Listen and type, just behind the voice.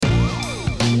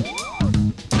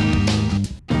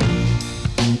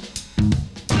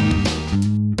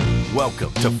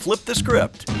Welcome to Flip the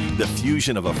Script, the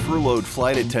fusion of a furloughed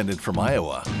flight attendant from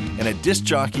Iowa and a disc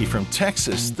jockey from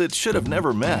Texas that should have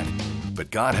never met,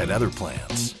 but God had other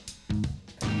plans.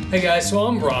 Hey guys, so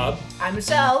I'm Rob. I'm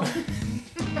Michelle.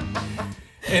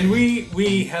 And we've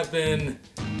been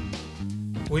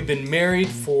married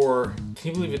for, can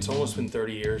you believe it's almost been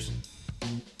 30 years?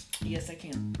 Yes, I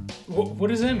can. What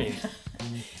does that mean?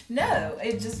 No,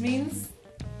 it just means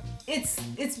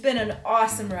it's been an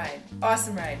awesome ride.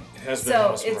 Awesome ride. It has been an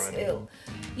awesome ride.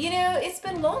 It's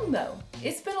been long though.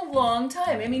 It's been a long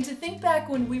time. I mean, to think back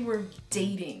when we were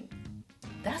dating,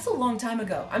 that's a long time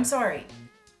ago. I'm sorry.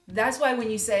 That's why when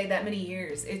you say that many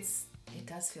years, it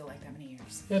does feel like that many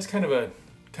years. Yeah, it's kind of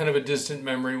a distant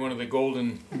memory, one of the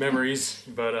golden memories,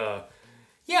 but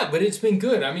but it's been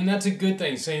good. I mean, that's a good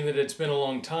thing, saying that it's been a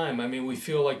long time. I mean, we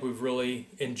feel like we've really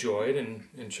enjoyed and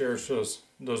cherished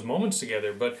those moments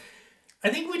together, but I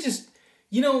think we just,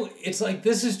 it's like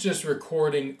this is just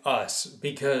recording us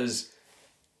because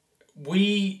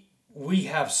we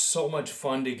have so much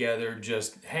fun together,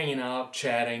 just hanging out,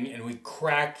 chatting, and we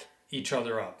crack each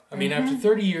other up. I mean, after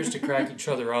 30 years to crack each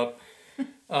other up,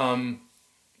 I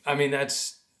mean,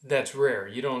 that's rare.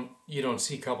 You don't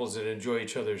see couples that enjoy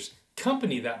each other's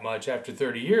company that much after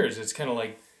 30 years. It's kind of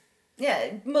like...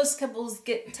 Yeah, most couples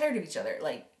get tired of each other.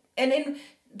 And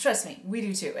trust me, we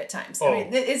do too at times. Oh, I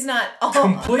mean, it's not all...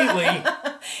 Completely.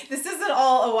 This isn't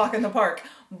all a walk in the park.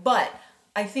 But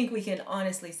I think we can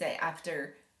honestly say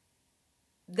after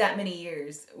that many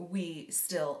years, we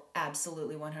still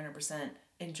absolutely 100%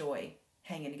 enjoy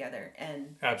hanging together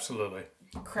and... Absolutely.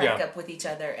 Crack up with each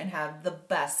other and have the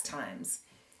best times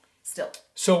still.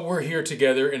 So we're here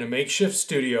together in a makeshift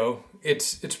studio.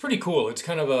 It's pretty cool. It's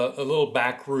kind of a little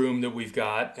back room that we've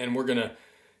got, and we're gonna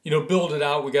build it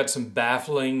out. We got some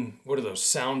baffling, what are those,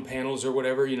 sound panels or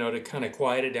whatever, to kind of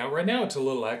quiet it down. Right now it's a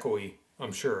little echoey,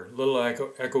 I'm sure. A little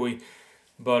echoey.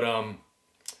 But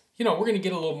we're gonna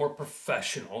get a little more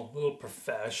professional, a little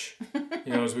profesh,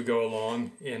 as we go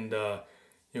along and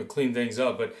clean things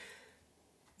up. But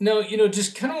no,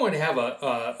 just kind of want to have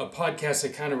a podcast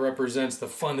that kind of represents the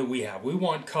fun that we have. We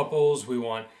want couples, we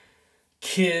want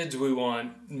kids, we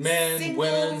want men,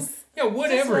 Singles, women,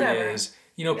 whatever it is.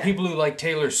 People who like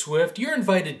Taylor Swift, you're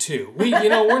invited too.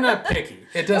 We're not picky.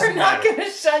 It doesn't matter. We're not going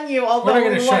to shun you, although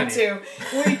we want to.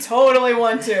 We totally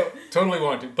want to. Totally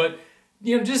want to. But,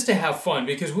 just to have fun,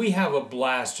 because we have a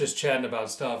blast just chatting about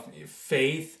stuff.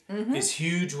 Faith is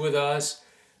huge with us,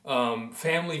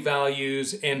 family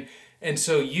values, and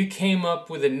so you came up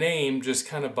with a name just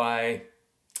kind of by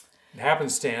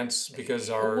happenstance because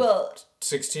our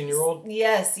 16-year-old?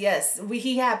 Yes.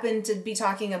 He happened to be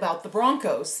talking about the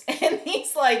Broncos. And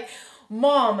he's like,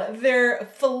 Mom, they're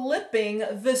flipping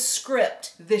the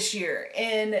script this year.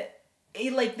 And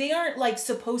they aren't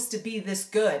supposed to be this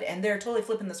good. And they're totally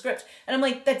flipping the script. And I'm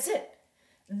like, that's it.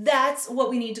 That's what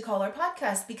we need to call our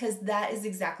podcast, because that is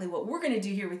exactly what we're going to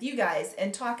do here with you guys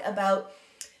and talk about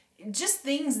just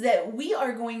things that we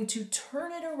are going to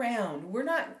turn it around. We're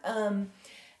not,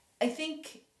 I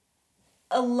think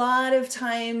a lot of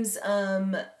times,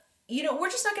 we're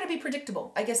just not going to be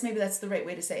predictable. I guess maybe that's the right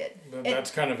way to say it. That's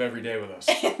kind of every day with us.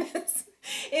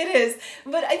 It is.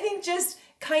 But I think just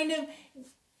kind of,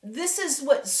 this is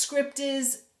what script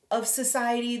is of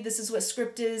society. This is what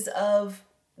script is of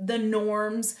the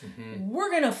norms. Mm-hmm. We're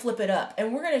going to flip it up,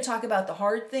 and we're going to talk about the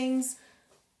hard things,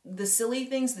 the silly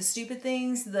things, the stupid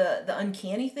things, the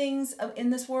uncanny things in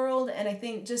this world. And I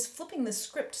think just flipping the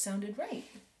script sounded right.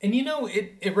 And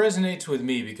it resonates with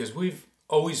me because we've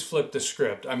always flipped the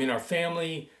script. I mean, our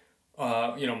family,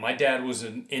 my dad was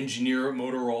an engineer at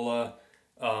Motorola.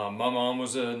 My mom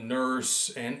was a nurse.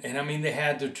 And I mean, they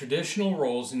had the traditional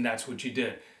roles, and that's what you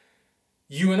did.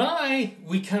 You and I,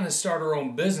 we kind of start our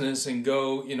own business and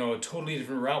go, a totally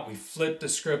different route. We flip the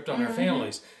script on our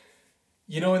families.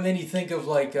 And then you think of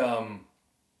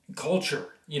culture.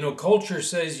 Culture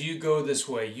says you go this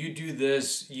way, you do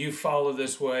this, you follow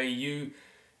this way, you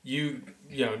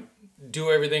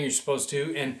do everything you're supposed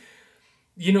to. And,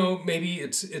 maybe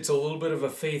it's a little bit of a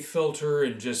faith filter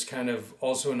and just kind of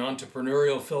also an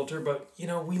entrepreneurial filter. But,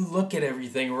 we look at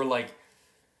everything and we're like,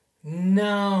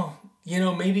 no,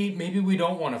 maybe we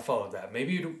don't want to follow that.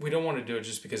 Maybe we don't want to do it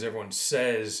just because everyone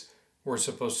says we're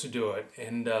supposed to do it.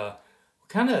 And we're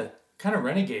kind of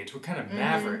renegades. We're kind of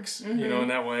mavericks, in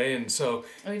that way. And so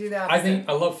we do that. I think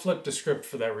I love flip the script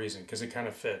for that reason, because it kind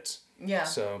of fits. Yeah.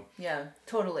 So yeah,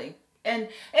 totally. And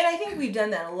I think we've done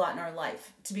that a lot in our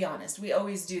life, to be honest. We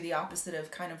always do the opposite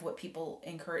of kind of what people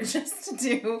encourage us to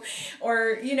do,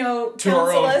 or, to counsel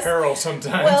our own us. peril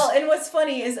sometimes. Well, and what's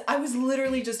funny is I was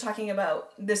literally just talking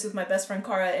about this with my best friend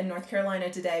Cara in North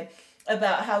Carolina today,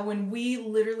 about how when we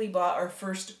literally bought our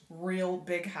first real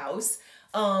big house,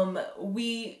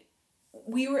 we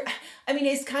were,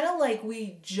 it's kind of like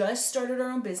we just started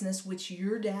our own business, which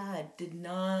your dad did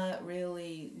not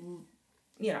really,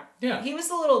 Yeah. He was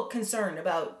a little concerned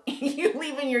about you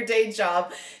leaving your day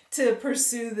job to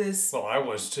pursue this. Well, I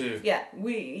was too. Yeah,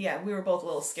 we were both a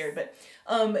little scared,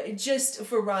 but just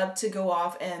for Rob to go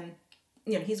off and,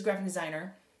 he's a graphic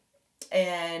designer,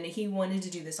 and he wanted to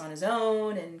do this on his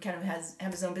own and kind of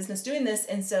have his own business doing this.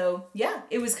 And so, yeah,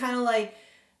 it was kind of like,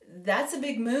 that's a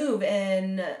big move.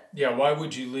 And yeah, why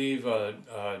would you leave a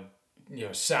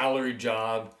salary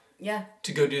job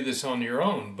to go do this on your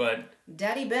own? But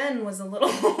Daddy Ben was a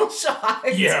little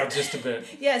shocked. Yeah, just a bit.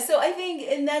 Yeah, so I think,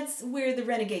 and that's where the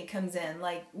renegade comes in.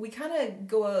 Like, we kind of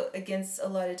go against a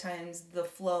lot of times the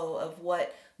flow of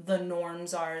what the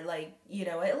norms are. Like, a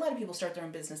lot of people start their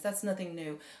own business. That's nothing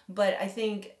new. But I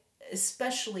think,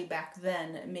 especially back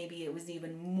then, maybe it was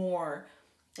even more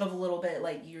of a little bit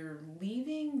like, you're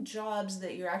leaving jobs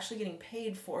that you're actually getting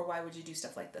paid for. Why would you do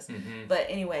stuff like this? Mm-hmm. But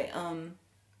anyway,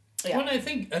 yeah. Well, I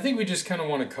think we just kind of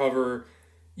want to cover,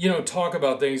 talk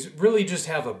about things, really just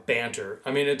have a banter.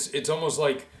 I mean, it's almost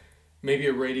like maybe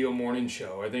a radio morning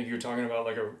show. I think you're talking about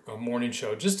like a morning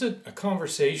show, just a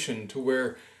conversation to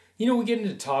where, we get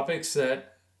into topics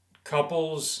that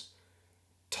couples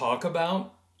talk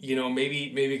about,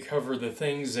 maybe cover the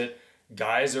things that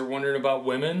guys are wondering about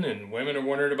women and women are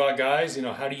wondering about guys.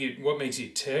 What makes you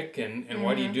tick and mm-hmm.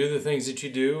 why do you do the things that you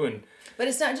do? But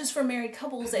it's not just for married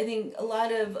couples. I think a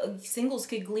lot of singles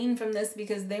could glean from this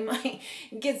because they might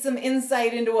get some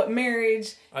insight into what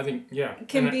marriage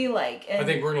can be like. And I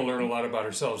think we're going to learn a lot about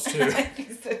ourselves too. I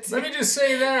think so too. Let me just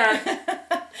say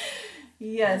that.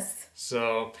 Yes.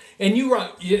 So, and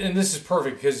and this is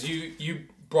perfect because you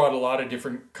brought a lot of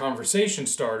different conversation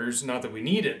starters. Not that we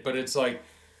need it, but it's like,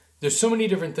 there's so many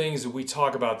different things that we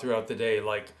talk about throughout the day,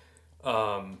 like,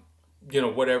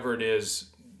 whatever it is.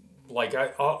 Like,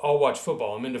 I'll watch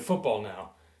football. I'm into football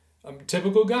now. I'm a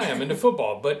typical guy. I'm into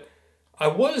football. But I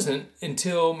wasn't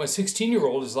until my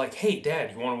 16-year-old is like, hey,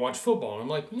 Dad, you want to watch football? And I'm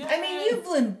like, yeah. I mean,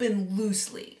 you've been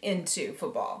loosely into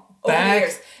football over the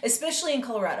years, especially in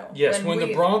Colorado. Yes, when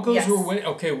the Broncos were winning.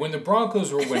 Okay, when the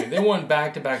Broncos were winning, they won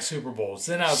back-to-back Super Bowls.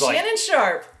 Then I was Shannon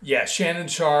Sharp. Yeah, Shannon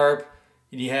Sharp.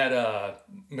 And you had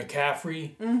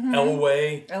McCaffrey, mm-hmm.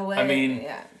 Elway. I mean,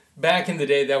 yeah. Back in the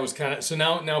day, that was kind of... So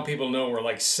now people know we're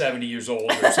like 70 years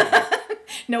old or something.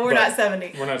 No, we're not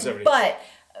 70. We're not 70. But,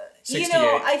 68.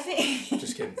 I think...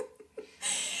 Just kidding.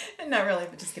 Not really,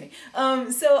 but just kidding.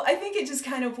 So I think it just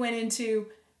kind of went into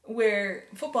where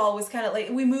football was kind of like...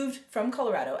 We moved from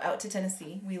Colorado out to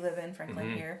Tennessee. We live in Franklin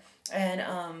mm-hmm. here.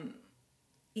 And,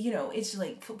 it's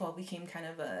like football became kind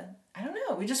of a... I don't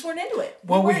know. We just weren't into it.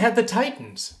 Well, we had the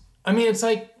Titans. I mean, it's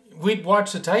like... We'd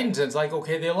watch the Titans and it's like,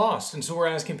 okay, they lost. And so we're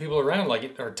asking people around,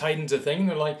 like, are Titans a thing? And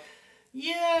they're like,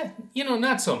 yeah,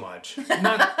 not so much.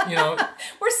 Not,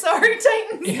 We're sorry,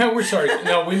 Titans. Yeah, we're sorry.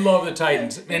 No, we love the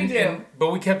Titans. do.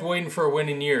 But we kept waiting for a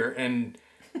winning year. And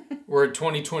we're at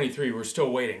 2023. We're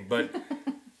still waiting. But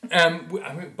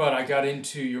but I got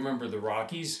into, you remember the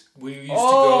Rockies? We used to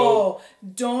go.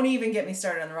 Don't even get me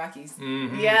started on the Rockies.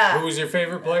 Mm-hmm. Yeah. Who was your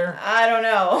favorite player? I don't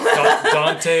know.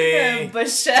 Dante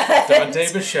Bichette.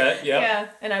 Dante Bichette, yeah. Yeah,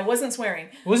 and I wasn't swearing.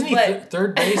 Wasn't he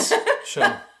third base?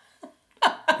 Sean.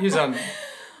 He was on...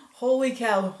 Holy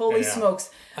cow, holy smokes.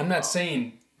 I'm not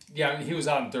saying... Yeah, he was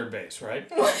out in third base, right?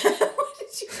 What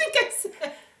did you think I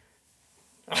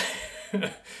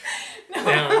said? No.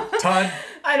 Now, Todd...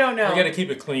 I don't know. We got to keep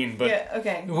it clean, but yeah,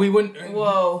 okay. We went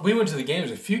to the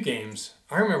games, a few games.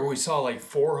 I remember we saw like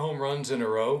 4 home runs in a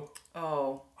row.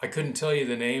 Oh. I couldn't tell you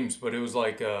the names, but it was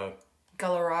like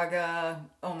Galarraga.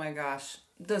 Oh my gosh.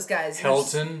 Those guys.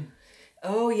 Helton.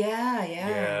 Oh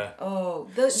yeah. Oh,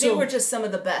 they were just some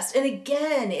of the best. And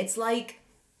again, it's like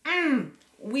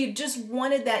we just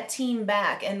wanted that team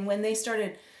back, and when they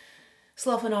started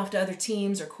sloughing off to other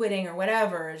teams or quitting or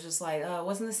whatever, it's just like, it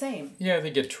wasn't the same. Yeah, they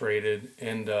get traded.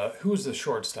 And who was the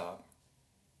shortstop?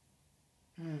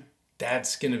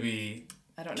 That's going to be...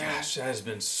 I don't know. Gosh, that has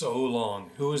been so long.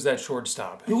 Who was that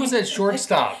shortstop? Who was that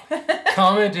shortstop?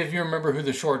 Comment if you remember who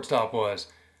the shortstop was.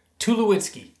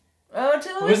 Tulowitzki. Oh,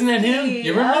 Tulo. Wasn't that him?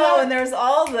 You remember that? And there's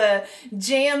all the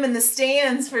jam in the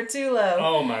stands for Tulo.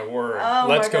 Oh my word! Oh,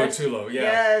 Let's go gosh. Tulo. Yeah.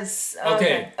 Yes.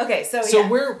 Okay. Okay. So So yeah.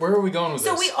 where are we going with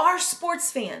this? So we are sports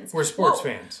fans. We're sports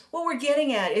fans. What we're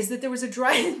getting at is that there was a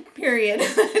dry period,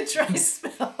 a dry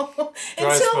spell,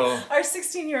 Dry until spell. our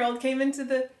 16-year-old came into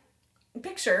the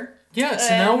picture. Yeah.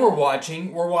 So now we're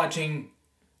watching.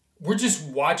 We're just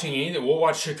watching anything. We'll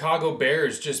watch Chicago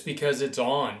Bears just because it's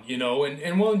on,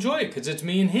 and we'll enjoy it because it's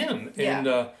me and him,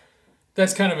 and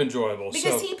that's kind of enjoyable.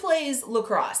 Because he plays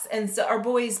lacrosse, and so our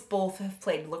boys both have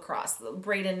played lacrosse.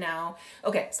 Braden now.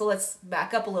 Okay, so let's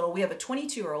back up a little. We have a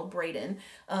 22-year-old, Braden.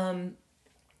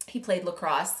 He played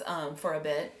lacrosse for a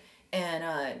bit, and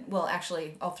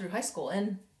actually all through high school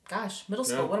and middle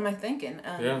school. Yeah. What am I thinking?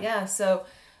 So.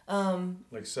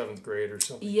 Like 7th grade or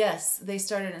something. Yes, they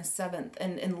started in 7th,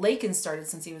 and Lakin started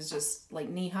since he was just like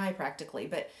knee high practically.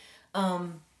 But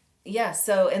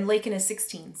so and Lakin is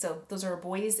 16, so those are our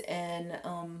boys, and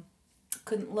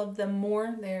couldn't love them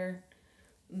more. They're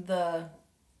the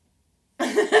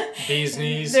bee's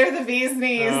knees. They're the bee's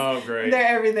knees. Oh, great!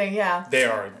 They're everything. Yeah, they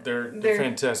are. They're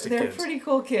fantastic. They're kids. pretty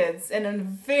cool kids, and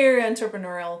very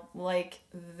entrepreneurial, like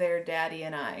their daddy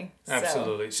and I.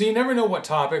 Absolutely. So you never know what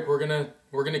topic we're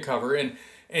gonna cover, and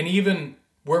even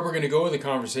where we're gonna go with the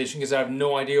conversation, because I have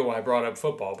no idea why I brought up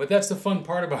football. But that's the fun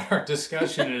part about our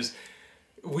discussion is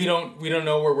we don't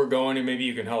know where we're going, and maybe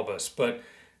you can help us. But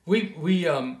we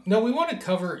want to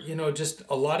cover just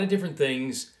a lot of different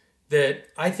things that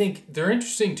I think they're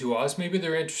interesting to us. Maybe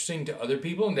they're interesting to other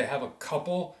people, and to have a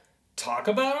couple talk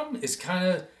about them is kind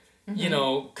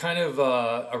of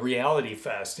a reality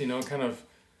fest. Kind of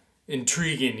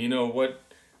intriguing.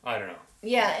 I don't know.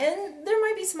 Yeah, and there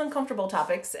might be some uncomfortable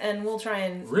topics, and we'll try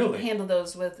and handle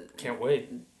those with can't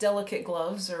wait delicate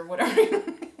gloves or whatever.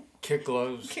 Kick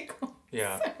gloves. Kick gloves.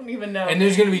 Yeah. I don't even know. And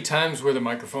there's going to be times where the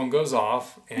microphone goes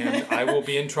off, and I will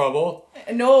be in trouble.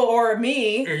 No, or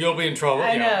me. Or you'll be in trouble.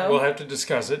 I know. We'll have to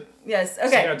discuss it. Yes. Okay.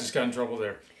 See, I just got in trouble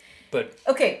there. But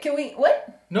okay, can we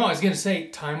what? No, I was going to say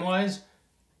time-wise,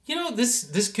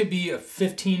 this could be a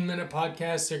 15-minute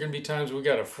podcast. There are going to be times we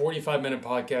got a 45-minute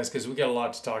podcast because we got a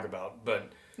lot to talk about.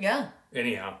 But yeah.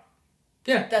 Anyhow.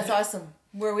 Yeah. That's awesome.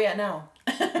 Where are we at now?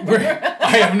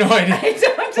 I have no idea.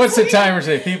 What's the timer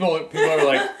say? People are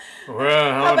like,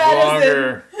 well, how much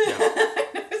longer? Yeah.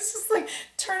 It's just like,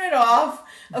 turn it off.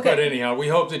 Okay. But anyhow, we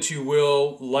hope that you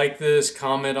will like this,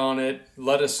 comment on it,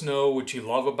 let us know what you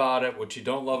love about it, what you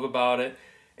don't love about it,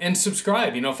 and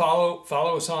subscribe. Follow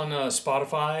us on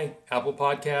Spotify, Apple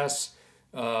Podcasts.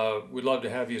 We'd love to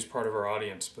have you as part of our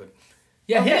audience. But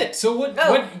yeah, hit it. So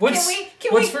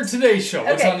what's for today's show?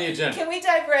 What's on the agenda? Can we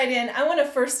dive right in? I want to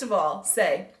first of all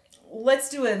say, let's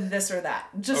do a this or that,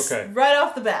 just right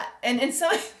off the bat. And so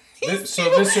this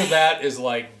or that is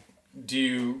like, do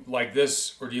you like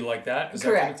this or do you like that? Is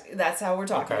correct. That's how we're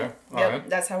talking. Okay. Yep. Right.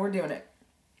 That's how we're doing it.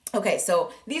 Okay,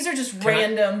 so these are just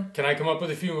random. Can I come up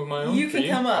with a few of my own? You can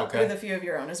come up with a few of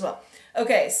your own as well.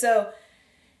 Okay, so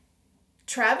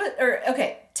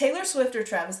Taylor Swift or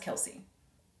Travis Kelce?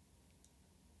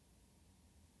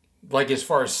 Like as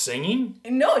far as singing?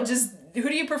 No, just who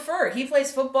do you prefer? He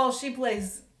plays football, she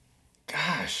plays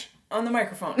on the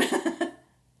microphone.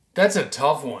 That's a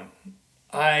tough one.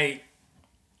 I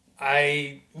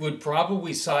would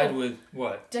probably side with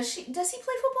what? Does he play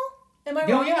football? Am I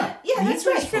wrong? Oh, yeah. Yeah, that's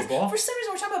plays right. Football. For some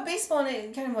reason we're talking about baseball and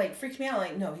it kind of like freaked me out.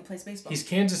 Like, no, he plays baseball. He's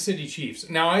Kansas City Chiefs.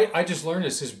 Now I just learned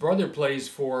this. His brother plays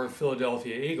for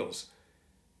Philadelphia Eagles.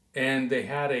 And they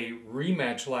had a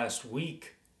rematch last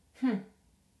week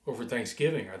over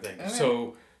Thanksgiving, I think. Right.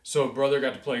 So brother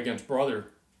got to play against brother.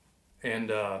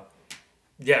 And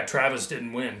Travis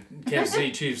didn't win. Kansas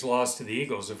City Chiefs lost to the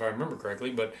Eagles, if I remember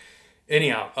correctly. But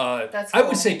anyhow, that's cool. I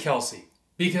would say Kelce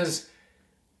because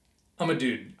I'm a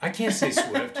dude. I can't say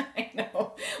Swift. I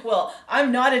know. Well,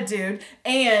 I'm not a dude,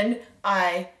 and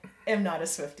I am not a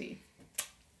Swiftie.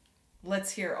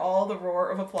 Let's hear all the roar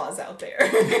of applause out there.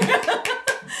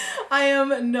 I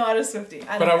am not a Swiftie.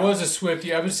 I was a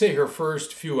Swiftie. I would say her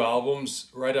first few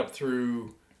albums, right up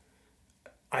through.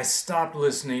 I stopped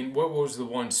listening. What was the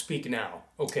one? Speak Now.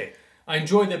 Okay. I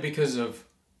enjoyed that because of.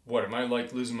 What, am I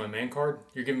like losing my man card?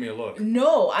 You're giving me a look.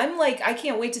 No, I'm like, I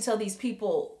can't wait to tell these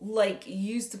people, like,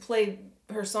 you used to play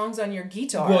her songs on your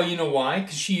guitar. Well, you know why?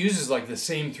 Because she uses like the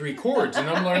same 3 chords and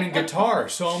I'm learning guitar.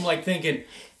 So I'm like thinking,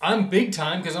 I'm big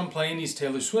time because I'm playing these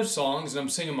Taylor Swift songs and I'm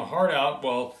singing my heart out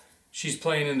while she's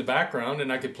playing in the background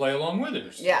and I could play along with her.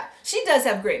 Yeah, she does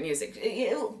have great music.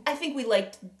 I think we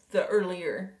liked the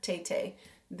earlier Tay-Tay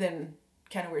than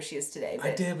kind of where she is today.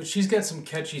 I did, but she's got some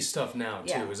catchy stuff now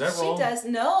too. Is that wrong? She does.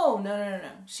 No.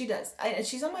 She does.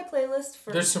 She's on my playlist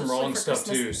for. There's some wrong stuff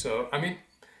Christmas. too. So I mean,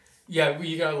 yeah,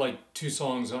 you got like 2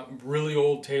 songs, really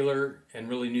old Taylor and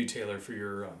really new Taylor for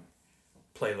your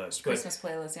playlist. Christmas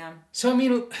playlist, yeah. So I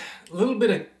mean, a little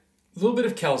bit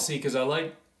of Kelce because I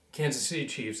like Kansas City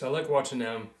Chiefs. I like watching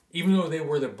them, even though they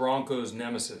were the Broncos'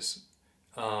 nemesis.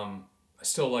 I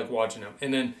still like watching them,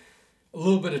 and then a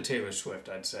little bit of Taylor Swift,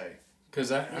 I'd say. Because,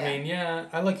 I mean,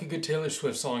 I like a good Taylor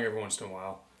Swift song every once in a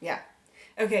while. Yeah.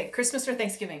 Okay, Christmas or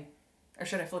Thanksgiving? Or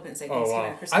should I flip it and say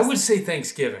Thanksgiving or Christmas? I would say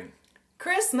Thanksgiving.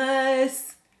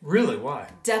 Christmas! Really? Why?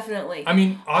 Definitely. I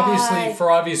mean, obviously,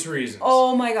 for obvious reasons.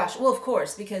 Oh my gosh. Well, of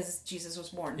course, because Jesus was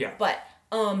born. Yeah. But,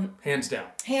 hands down.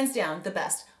 Hands down, the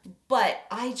best. But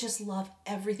I just love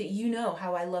everything. You know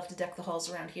how I love to deck the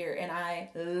halls around here, and I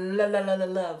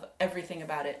love everything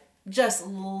about it. Just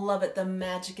love it. The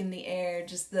magic in the air,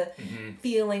 just the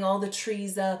feeling, all the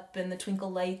trees up and the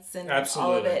twinkle lights and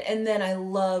all of it. And then I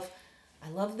love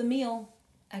the meal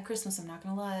at Christmas. I'm not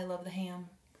going to lie. I love the ham.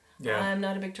 Yeah. I'm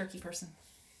not a big turkey person.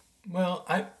 Well,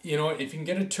 if you can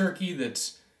get a turkey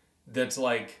that's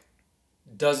like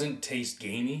doesn't taste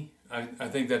gamey, I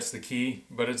think that's the key.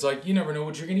 But it's like, you never know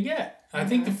what you're going to get. I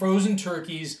think the frozen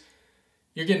turkeys,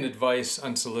 you're getting advice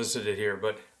unsolicited here,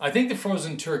 but I think the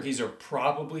frozen turkeys are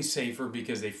probably safer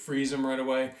because they freeze them right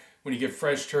away. When you get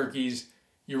fresh turkeys,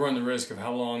 you run the risk of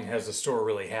how long has the store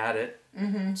really had it,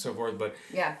 and so forth. But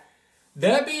yeah.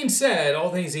 That being said,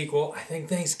 all things equal, I think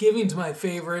Thanksgiving's my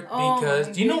favorite because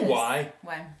do you know why?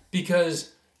 Why?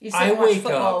 Because you I watch wake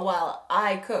football up while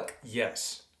I cook.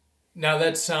 Yes. Now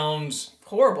that sounds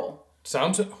horrible.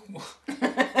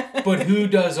 But who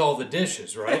does all the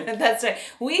dishes, right? That's right.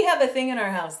 We have a thing in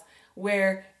our house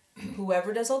where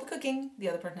whoever does all the cooking, the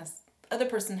other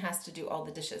person has to do all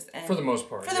the dishes. And for the most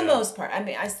part. For the most part. I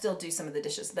mean, I still do some of the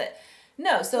dishes, but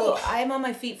no. So I'm on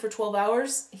my feet for 12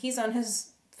 hours. He's on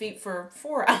his feet for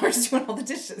 4 hours doing all the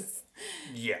dishes.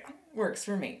 Yeah. Works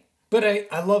for me. But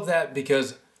I love that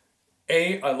because,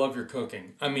 I love your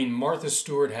cooking. I mean, Martha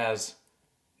Stewart has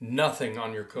nothing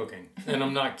on your cooking. And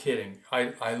I'm not kidding.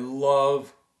 I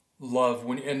love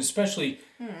when, and especially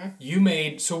you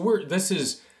made,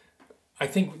 I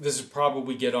think this is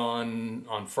probably get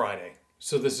on Friday.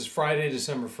 So this is Friday,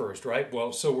 December 1st, right?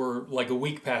 Well, so we're like a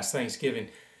week past Thanksgiving.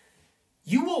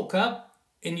 You woke up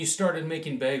and you started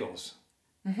making bagels.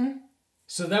 Mm-hmm.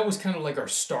 So that was kind of like our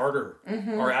starter,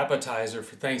 our appetizer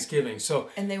for Thanksgiving.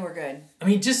 And they were good. I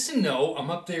mean, just to know, I'm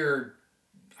up there,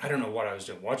 I don't know what I was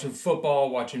doing, watching football,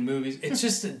 watching movies. It's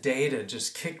just a day to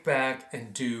just kick back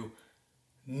and do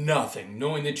nothing,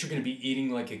 knowing that you're going to be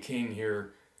eating like a king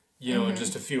here, in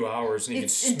just a few hours, and you can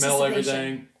smell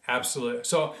everything. Absolutely.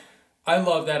 So I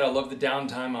love that. I love the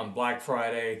downtime on Black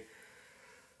Friday.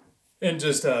 And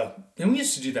just, and we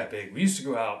used to do that big. We used to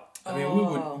go out. I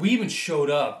mean, we even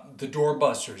showed up, the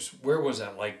doorbusters. Where was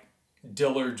that? Like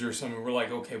Dillard's or something. We're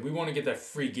like, okay, we want to get that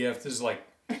free gift. This is like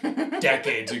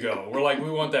decades ago. We're like,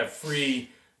 we want that free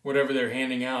whatever they're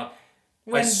handing out.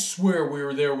 I swear we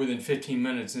were there within 15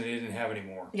 minutes and they didn't have any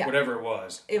more. Yeah. Whatever it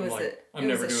was. I'm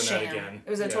never doing that again. It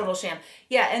was a total sham.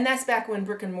 Yeah, and that's back when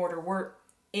brick and mortar were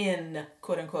in,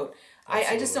 quote unquote.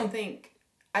 I just don't think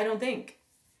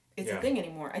it's a thing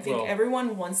anymore. I think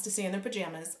everyone wants to stay in their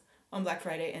pajamas on Black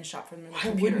Friday and shop from their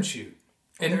computer. Why wouldn't you?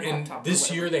 And this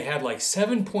year they had like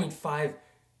 $7.5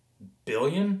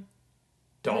 billion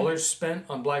spent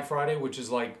on Black Friday, which is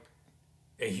like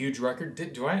a huge record.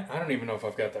 I don't even know if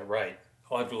I've got that right.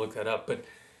 I'll have to look that up. But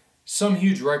some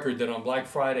huge record that on Black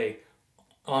Friday,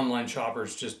 online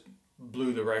shoppers just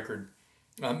blew the record.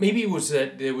 Maybe it was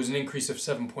that it was an increase of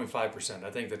 7.5%.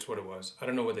 I think that's what it was. I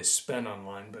don't know what they spent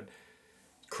online, but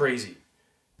crazy.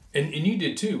 And you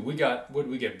did too. What did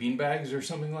we get? Beanbags or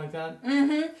something like that?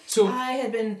 Mm-hmm. So I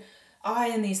had been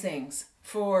eyeing these things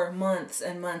for months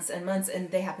and months and months, and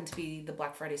they happened to be the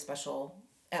Black Friday special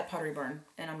at Pottery Barn.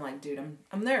 And I'm like, dude,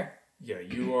 I'm there. Yeah,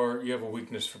 you have a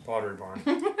weakness for Pottery Barn.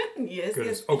 Yes,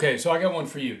 yes. Okay, so I got one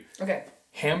for you. Okay.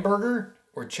 Hamburger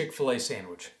or Chick-fil-A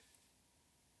sandwich?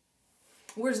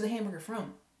 Where's the hamburger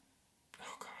from?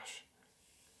 Oh, gosh.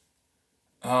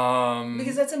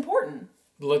 Because that's important.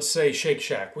 Let's say Shake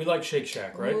Shack. We like Shake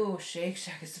Shack, right? Oh, Shake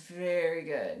Shack is very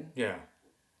good. Yeah.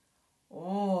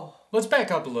 Oh. Let's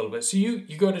back up a little bit. So you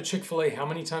go to Chick-fil-A how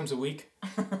many times a week?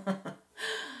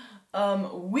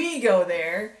 We go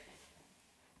there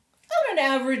on an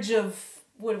average of,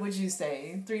 what would you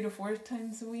say, 3 to 4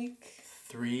 times a week?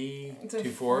 3 to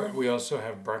 4. We also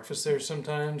have breakfast there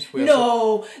sometimes.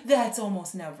 That's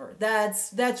almost never.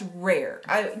 That's rare.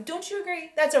 Don't you agree?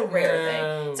 That's a rare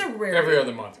thing. It's a rare. Every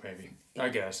other month, maybe. I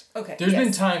guess. Okay. There's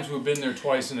been times we've been there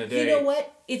twice in a day. You know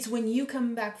what? It's when you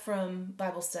come back from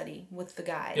Bible study with the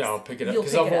guys. Yeah, I'll pick it up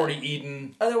because I've already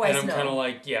eaten. Otherwise, and I'm kind of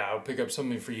like, yeah, I'll pick up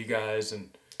something for you guys.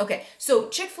 And okay, so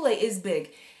Chick-fil-A is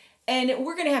big, and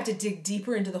we're gonna have to dig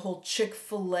deeper into the whole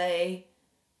Chick-fil-A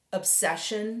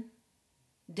obsession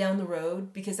down the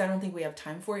road because I don't think we have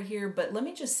time for it here. But let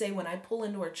me just say, when I pull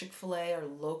into our Chick-fil-A, our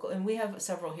local, and we have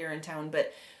several here in town,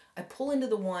 but I pull into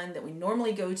the one that we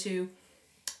normally go to,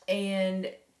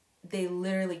 and they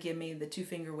literally give me the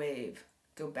 2-finger wave.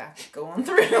 Go back, go on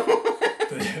through.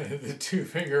 the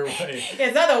 2-finger wave.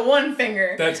 It's not the 1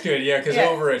 finger. That's good, yeah, because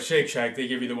over at Shake Shack, they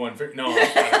give you the 1 finger. No,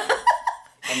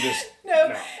 I'm just...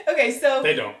 No. Okay, so...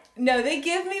 They don't. No, they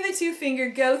give me the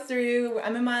 2-finger, go through.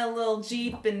 I'm in my little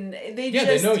Jeep, and they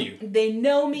they know you. They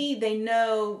know me. They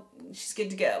know she's good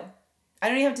to go. I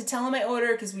don't even have to tell them my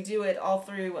order because we do it all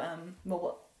through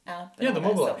mobile app. Yeah, the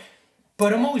mobile app.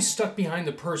 But I'm always stuck behind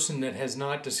the person that has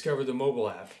not discovered the mobile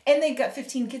app. And they've got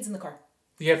 15 kids in the car.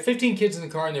 You have 15 kids in the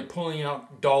car, and they're pulling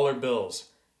out dollar bills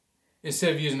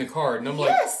instead of using the card. And I'm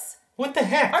like, what the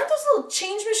heck? Aren't those little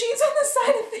change machines on the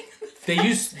side of things?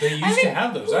 They used to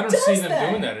have those. I don't see them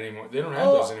doing that anymore. They don't have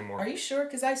those anymore. Are you sure?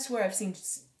 Because I swear I've seen...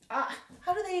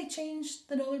 how do they change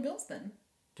the dollar bills then?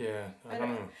 Yeah, I don't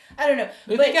know. I don't know.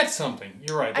 They got something.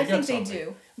 You're right. I think they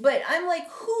do. But I'm like,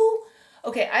 who...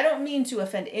 Okay, I don't mean to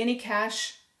offend any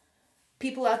cash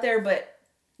people out there, but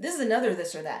this is another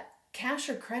this or that. Cash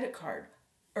or credit card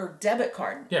or debit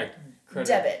card. Yeah, credit.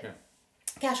 Debit. Yeah.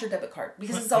 Cash or debit card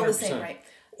because it's all 100%. The same, right?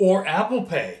 Or Apple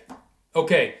Pay.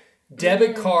 Okay,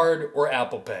 debit card or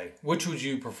Apple Pay. Which would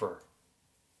you prefer?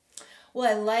 Well,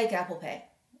 I like Apple Pay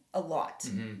a lot.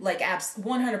 Mm-hmm. Like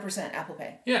 100% Apple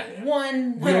Pay. Yeah.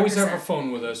 100%. We always have our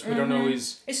phone with us. We don't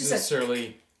always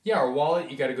necessarily... Yeah, our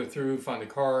wallet, you got to go through, find the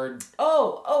card.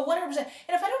 Oh, 100%. And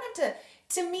if I don't have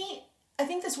to me, I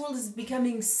think this world is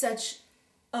becoming such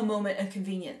a moment of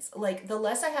convenience. Like, the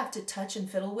less I have to touch and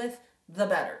fiddle with, the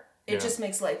better. It just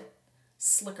makes life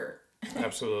slicker.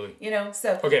 Absolutely. You know,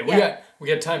 so. Okay, we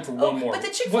got time for one more. But the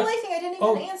Chick-fil-A thing, I didn't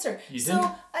even answer. You didn't?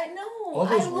 So, I know. All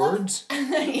those words?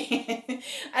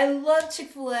 I love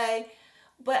Chick-fil-A,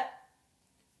 but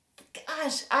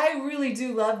gosh, I really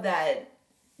do love that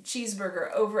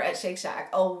cheeseburger over at Shake Shack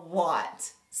a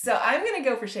lot. So I'm going to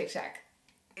go for Shake Shack.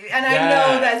 And I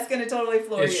know that's going to totally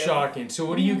floor you. It's shocking. So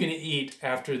what are you going to eat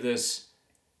after this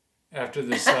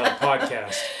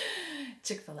podcast?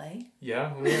 Chick-fil-A.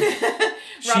 Yeah.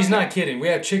 She's not kidding. We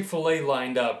have Chick-fil-A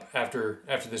lined up after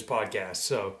this podcast.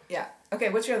 So. Yeah. Okay,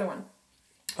 what's your other one?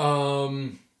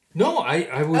 No,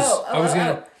 I was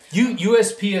going to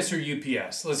USPS or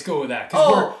UPS. Let's go with that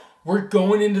cuz we're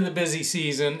going into the busy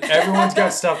season. Everyone's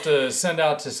got stuff to send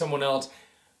out to someone else.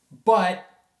 But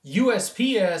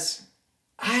USPS,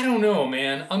 I don't know,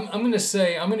 man. I'm going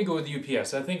to go with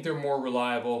UPS. I think they're more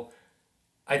reliable.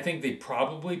 I think they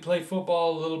probably play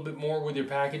football a little bit more with your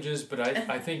packages, but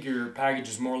I think your package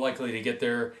is more likely to get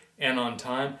there and on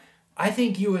time. I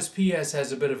think USPS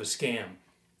has a bit of a scam.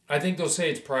 I think they'll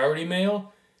say it's priority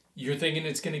mail. You're thinking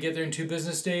it's going to get there in 2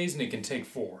 business days, and it can take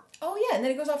 4. Oh, yeah, and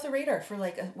then it goes off the radar for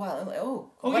like a while. I'm like,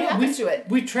 what happened to it?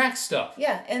 We track stuff.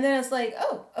 Yeah, and then it's like,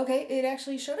 okay, it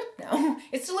actually showed up now.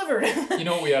 It's delivered. You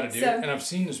know what we ought to do? And I've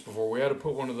seen this before. We ought to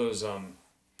put one of those,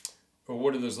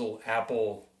 what are those little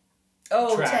Apple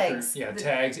trackers? Tags. Yeah,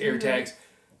 tags, air tags.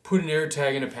 Put an air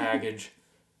tag in a package.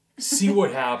 See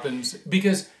what happens.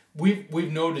 Because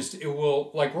we've noticed it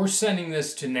will, like we're sending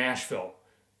this to Nashville.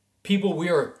 People, we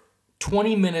are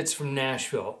 20 minutes from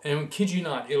Nashville. And kid you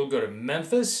not, it'll go to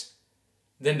Memphis,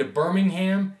 then to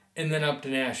Birmingham, and then up to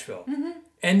Nashville. Mm-hmm.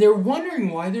 And they're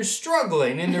wondering why they're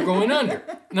struggling and they're going under.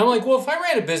 And I'm like, well, if I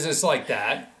ran a business like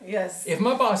that, if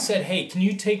my boss said, hey, can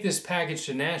you take this package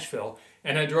to Nashville?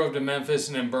 And I drove to Memphis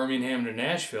and then Birmingham to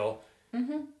Nashville.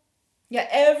 Mm-hmm. Yeah,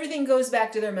 everything goes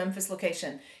back to their Memphis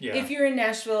location. Yeah. If you're in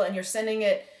Nashville and you're sending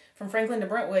it from Franklin to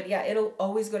Brentwood, it'll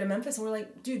always go to Memphis. And we're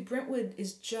like, dude, Brentwood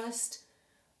is just...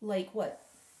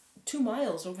 2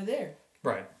 miles over there.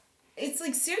 Right. It's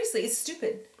like, seriously, it's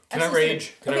stupid. Can I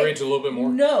rage? Can I rage a little bit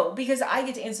more? No, because I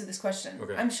get to answer this question.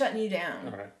 Okay. I'm shutting you down.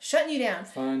 All right. Shutting you down.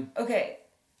 Fine. Okay.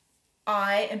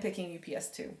 I am picking UPS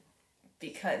too.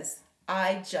 Because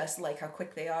I just like how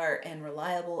quick they are and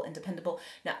reliable and dependable.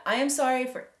 Now, I am sorry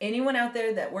for anyone out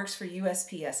there that works for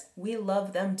USPS. We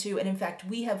love them too. And in fact,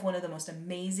 we have one of the most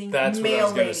amazing mail ladies. That's what I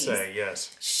was going to say,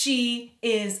 yes. She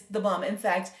is the bomb. In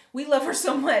fact, we love her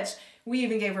so much. We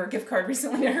even gave her a gift card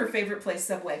recently to her favorite place,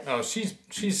 Subway. Oh, she's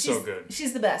so good.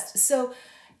 She's the best. So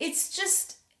it's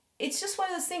just one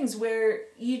of those things where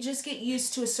you just get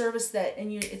used to a service that,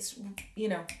 and it's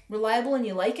reliable and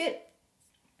you like it.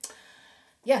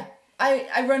 Yeah.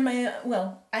 I run my,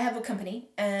 I have a company,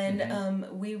 and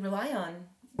we rely on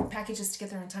packages to get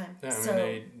there on time. Yeah, I so,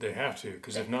 mean, they have to,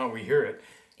 because if not, we hear it.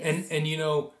 Yes. And you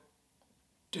know,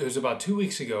 it was about 2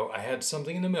 weeks ago, I had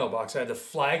something in the mailbox. I had the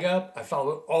flag up. I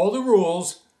followed all the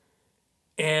rules.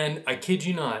 And I kid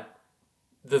you not,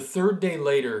 the third day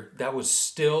later, that was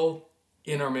still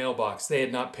in our mailbox. They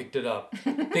had not picked it up.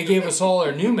 They gave us all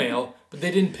our new mail, but they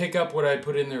didn't pick up what I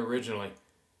put in there originally.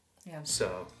 Yeah.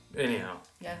 So, anyhow.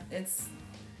 Yeah,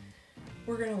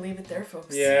 we're going to leave it there,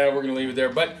 folks. Yeah, we're going to leave it there.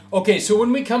 But, okay, so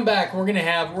when we come back, we're going to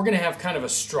have kind of a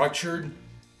structured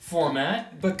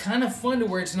format, but kind of fun to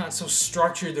where it's not so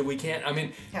structured that we can't. I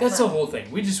mean, that's the whole thing.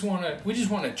 We just want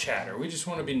to chatter. We just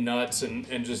want to be nuts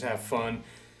and just have fun,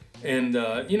 and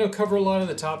cover a lot of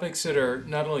the topics that are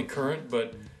not only current,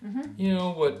 but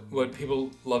what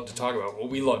people love to talk about, what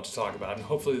we love to talk about, and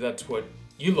hopefully that's what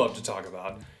you love to talk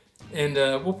about. And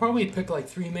we'll probably pick like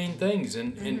 3 main things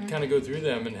and kind of go through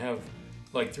them and have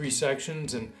like 3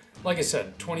 sections. And like I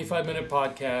said, 25-minute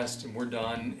podcast, and we're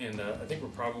done. And I think we're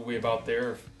probably about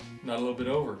there, if not a little bit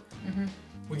over.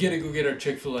 We get to go get our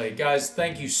Chick-fil-A. Guys,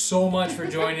 thank you so much for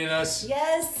joining us.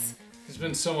 Yes. It's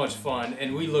been so much fun,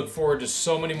 and we look forward to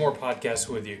so many more podcasts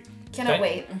with you. Cannot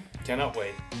wait. Cannot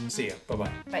wait. See ya.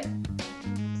 Bye-bye. Bye.